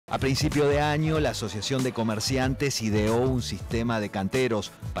A principio de año, la Asociación de Comerciantes ideó un sistema de canteros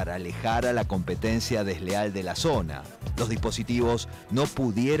para alejar a la competencia desleal de la zona. Los dispositivos no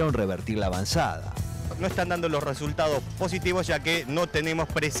pudieron revertir la avanzada. No están dando los resultados positivos ya que no tenemos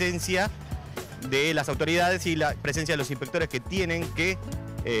presencia de las autoridades y la presencia de los inspectores que tienen que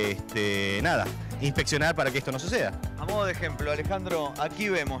inspeccionar para que esto no suceda. A modo de ejemplo, Alejandro, aquí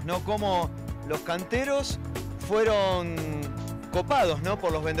vemos, ¿no?, cómo los canteros fueron copados, ¿no?,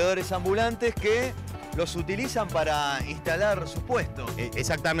 por los vendedores ambulantes que los utilizan para instalar sus puestos.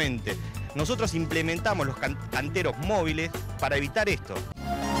 Exactamente. Nosotros implementamos los canteros móviles para evitar esto.